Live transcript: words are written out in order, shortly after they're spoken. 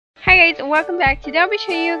Hi guys, welcome back. Today I'll be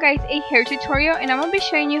showing you guys a hair tutorial and I'm going to be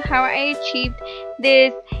showing you how I achieved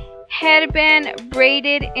this headband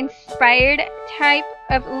braided inspired type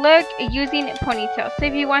of look using ponytails. So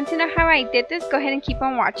if you want to know how I did this, go ahead and keep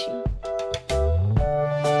on watching.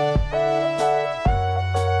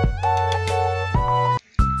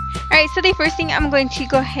 Alright, so the first thing I'm going to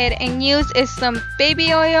go ahead and use is some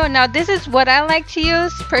baby oil. Now this is what I like to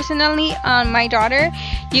use personally on my daughter.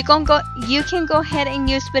 You can go ahead and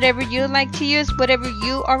use whatever you like to use, whatever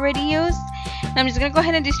you already use. I'm just going to go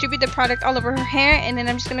ahead and distribute the product all over her hair, and then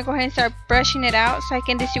I'm just going to go ahead and start brushing it out so I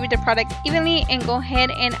can distribute the product evenly and go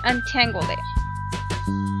ahead and untangle it.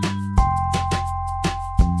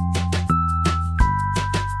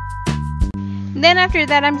 Then after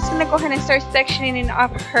that, I'm just going to go ahead and start sectioning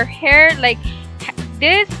off her hair. Like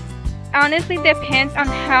this honestly depends on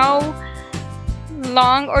how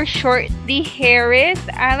long or short the hair is.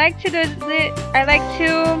 I like to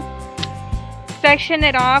section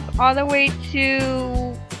it off all the way to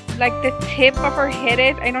like the tip of her head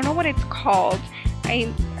is. I don't know what it's called.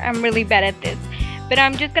 I'm really bad at this. But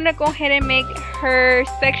I'm just going to go ahead and make her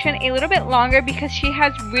section a little bit longer because she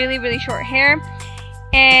has really short hair.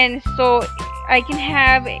 And so I can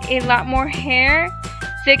have a lot more hair,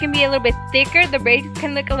 so it can be a little bit thicker. The braids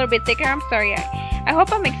can look a little bit thicker. I'm sorry. I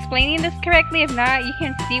hope I'm explaining this correctly. If not, you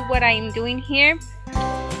can see what I'm doing here.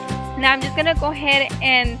 Now I'm just going to go ahead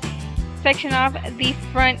and section off the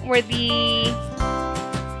front where the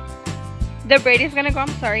braid is going to go. I'm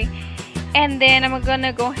sorry. And then I'm going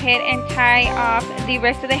to go ahead and tie off the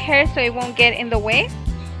rest of the hair so it won't get in the way.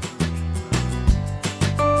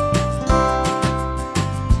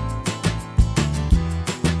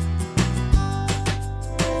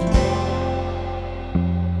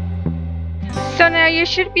 So now you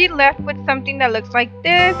should be left with something that looks like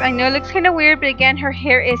this. I know it looks kind of weird, but again, her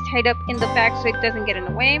hair is tied up in the back so it doesn't get in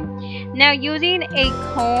the way. Now using a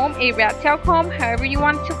comb, a rat tail comb, however you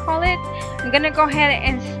want to call it, I'm going to go ahead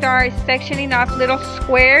and start sectioning off little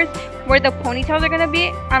squares where the ponytails are going to be.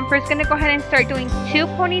 I'm first going to go ahead and start doing 2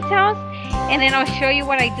 ponytails, and then I'll show you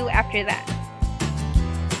what I do after that.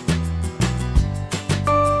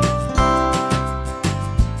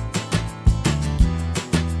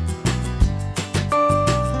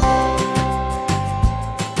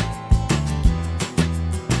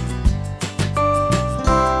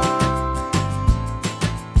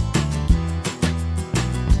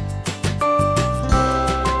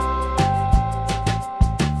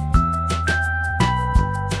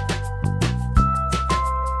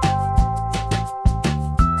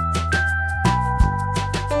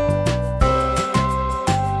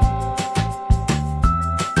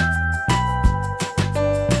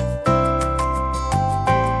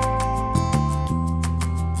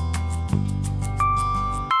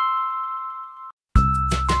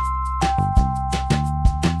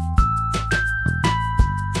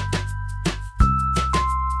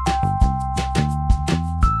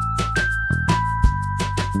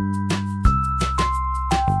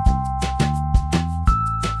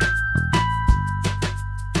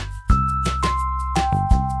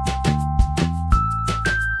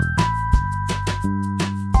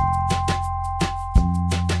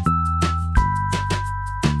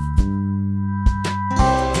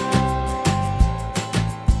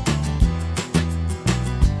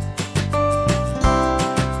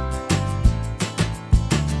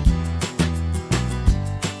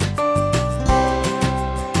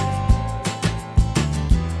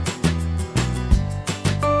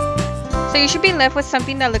 So you should be left with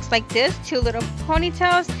something that looks like this, 2 little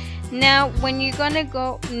ponytails. Now you're gonna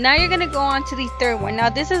go on to the third one. Now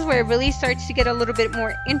this is where it really starts to get a little bit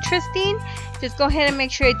more interesting. Just go ahead and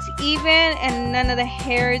make sure it's even and none of the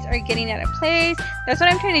hairs are getting out of place. That's what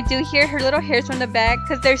I'm trying to do here. Her little hairs from the back,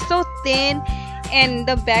 because they're so thin and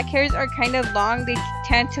the back hairs are kind of long, they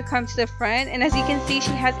tend to come to the front. And as you can see,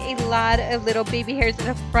 she has a lot of little baby hairs in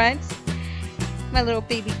the front. My little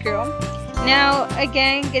baby girl. Now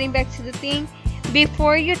again, getting back to the thing,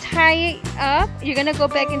 before you tie it up, you're gonna go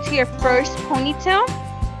back into your first ponytail.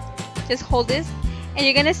 Just hold this and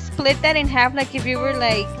you're gonna split that in half, like if you were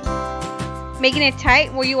like making it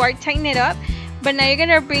tight, where you are tightening it up. But now you're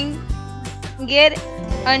gonna bring it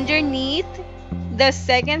underneath the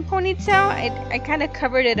second ponytail. I kind of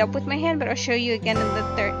covered it up with my hand, but I'll show you again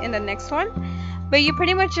in the next one. But you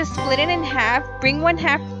pretty much just split it in half, bring one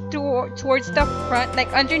half towards the front,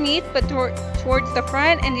 like underneath, but towards the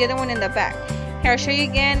front, and the other one in the back. Here, I'll show you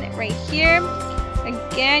again right here.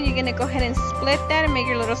 Again, you're gonna go ahead and split that and make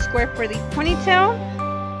your little square for the ponytail.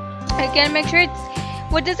 Again, make sure it's,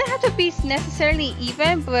 well, it doesn't have to be necessarily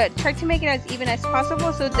even, but try to make it as even as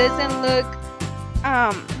possible so it doesn't look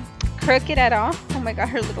crooked at all. Oh my god,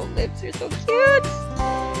 her little lips are so cute.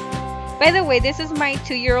 By the way, this is my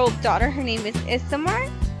 2-year-old daughter. Her name is Isamar.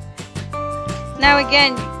 Now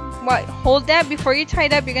again, hold that before you tie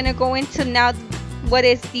it up. You're gonna go into now what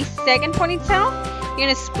is the second ponytail. You're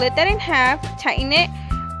gonna split that in half, tighten it,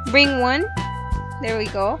 bring one. There we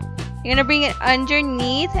go. You're gonna bring it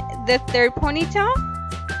underneath the third ponytail.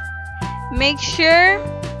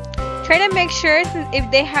 Try to make sure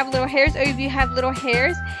if they have little hairs, or if you have little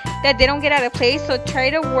hairs, that they don't get out of place. So try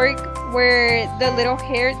to work where the little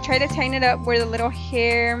hair, try to tighten it up where the little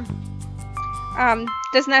hair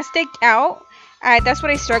does not stick out. That's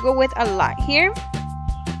what I struggle with a lot here.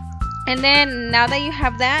 And then now that you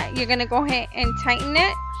have that, you're gonna go ahead and tighten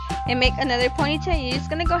it and make another ponytail. You're just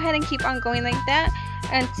gonna go ahead and keep on going like that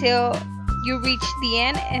until you reach the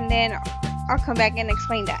end, and then I'll come back and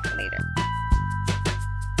explain that later.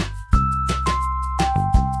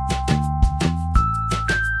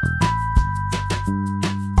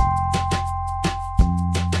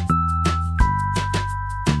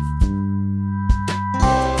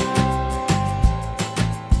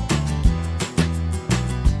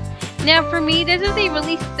 Now for me, this is a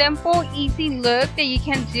really simple, easy look that you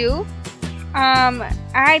can do.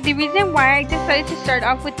 The reason why I decided to start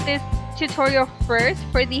off with this tutorial first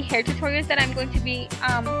for the hair tutorials that I'm going to be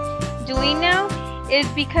doing now is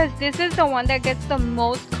because this is the one that gets the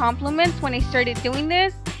most compliments when I started doing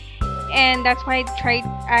this, and that's why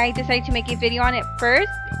I decided to make a video on it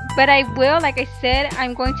first. But I will, like I said,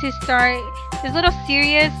 I'm going to start this little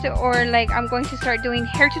series, or like I'm going to start doing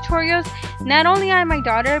hair tutorials not only on my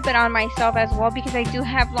daughter but on myself as well, because I do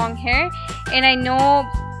have long hair and I know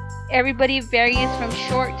everybody varies from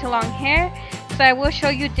short to long hair. So I will show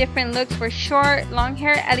you different looks for short, long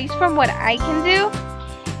hair, at least from what I can do.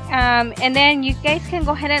 And then you guys can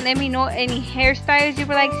go ahead and let me know any hairstyles you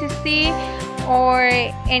would like to see, or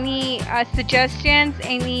any suggestions,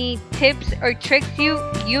 any tips or tricks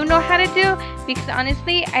you know how to do, because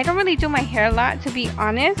honestly I don't really do my hair a lot, to be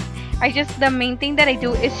honest. The main thing that I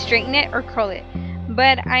do is straighten it or curl it.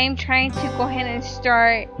 But I am trying to go ahead and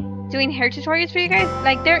start doing hair tutorials for you guys.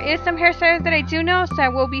 Like, there is some hairstyles that I do know, so I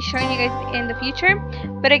will be showing you guys in the future.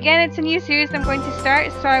 But again, it's a new series I'm going to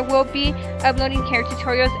start, so I will be uploading hair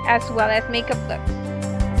tutorials as well as makeup looks.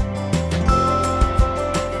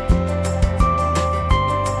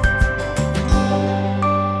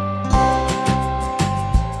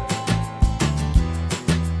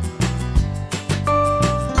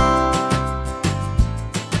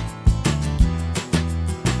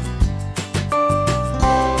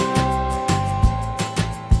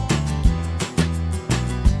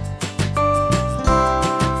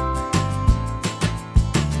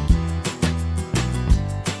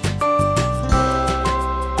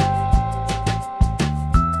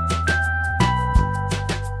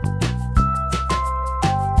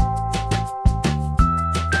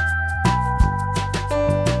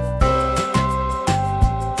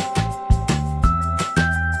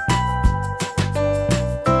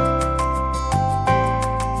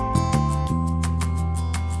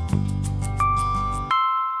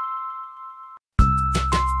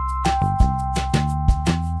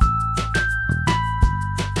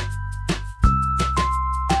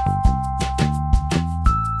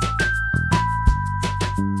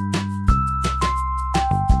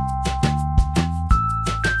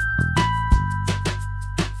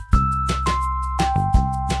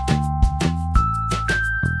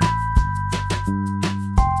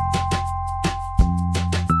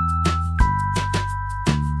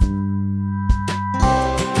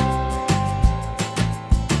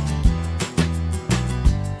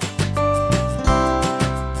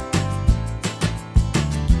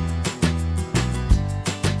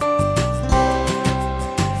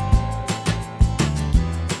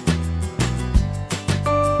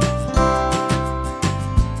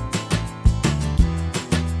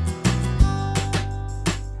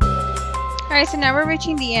 Alright, so now we're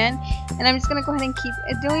reaching the end, and I'm just gonna go ahead and keep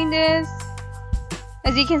doing this.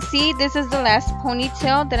 As you can see, this is the last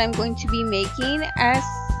ponytail that I'm going to be making. As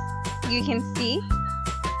you can see,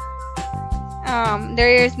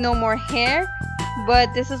 there is no more hair,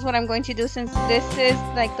 but this is what I'm going to do. Since this is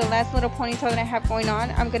like the last little ponytail that I have going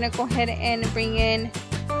on, I'm gonna go ahead and bring in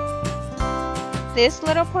this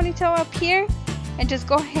little ponytail up here and just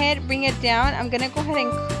go ahead, bring it down. I'm gonna go ahead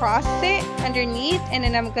and cross it underneath, and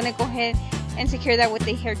then I'm gonna go ahead and secure that with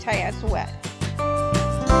the hair tie as well.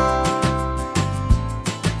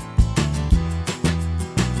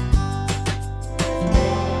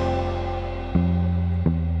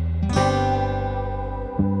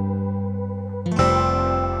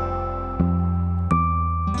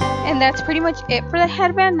 And And that's pretty much it for the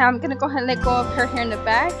headband. Now I'm gonna go ahead and let go of her hair in the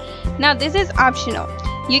back. Now this is optional.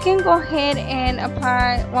 You can go ahead and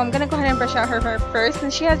apply, well, I'm gonna go ahead and brush out her hair first,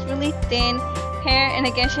 and she has really thin hair, and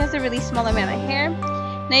again she has a really small amount of hair.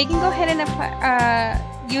 Now you can go ahead and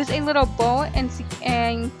apply, use a little bow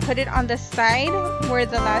and put it on the side where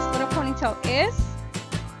the last little ponytail is,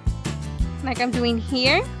 like I'm doing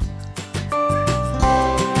here.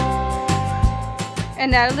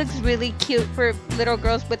 And that looks really cute for little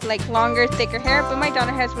girls with like longer, thicker hair, but my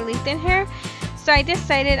daughter has really thin hair. So I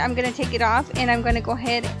decided I'm going to take it off, and I'm going to go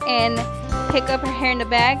ahead and pick up her hair in the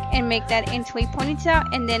back and make that into a ponytail,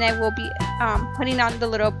 and then I will be putting on the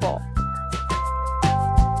little bow.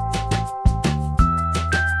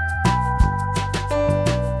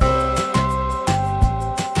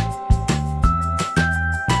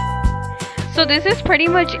 So this is pretty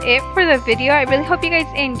much it for the video. I really hope you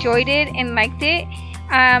guys enjoyed it and liked it.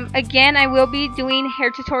 Again, I will be doing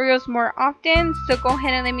hair tutorials more often, so go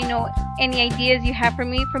ahead and let me know any ideas you have for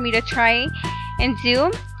me to try and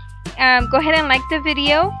do. Go ahead and like the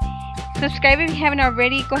video, subscribe if you haven't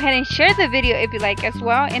already, go ahead and share the video if you like as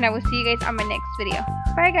well, and I will see you guys on my next video.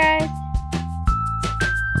 Bye guys.